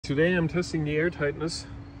Today I'm testing the air tightness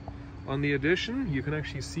on the Edition. You can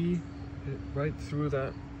actually see it right through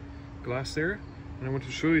that glass there. And I want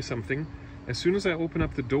to show you something. As soon as I open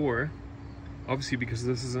up the door, obviously because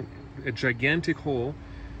this is a gigantic hole,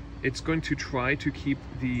 it's going to try to keep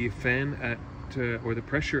the fan at, or the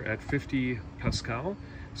pressure at 50 Pascal.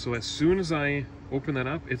 So as soon as I open that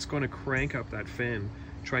up, it's going to crank up that fan,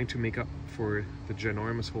 trying to make up for the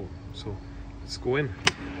ginormous hole. So let's go in.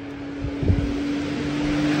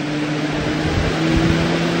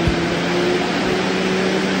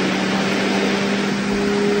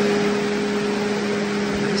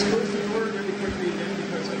 Let's close the door really quickly again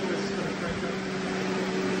because otherwise it's going to crank up.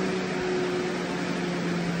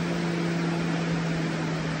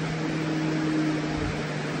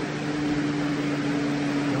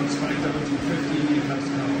 Now it's back down to 50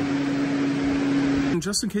 Pascal.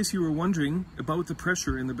 Just in case you were wondering about the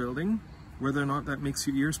pressure in the building, whether or not that makes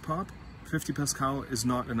your ears pop, 50 Pascal is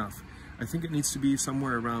not enough. I think it needs to be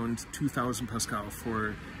somewhere around 2000 Pascal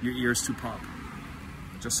for your ears to pop.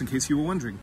 Just in case you were wondering.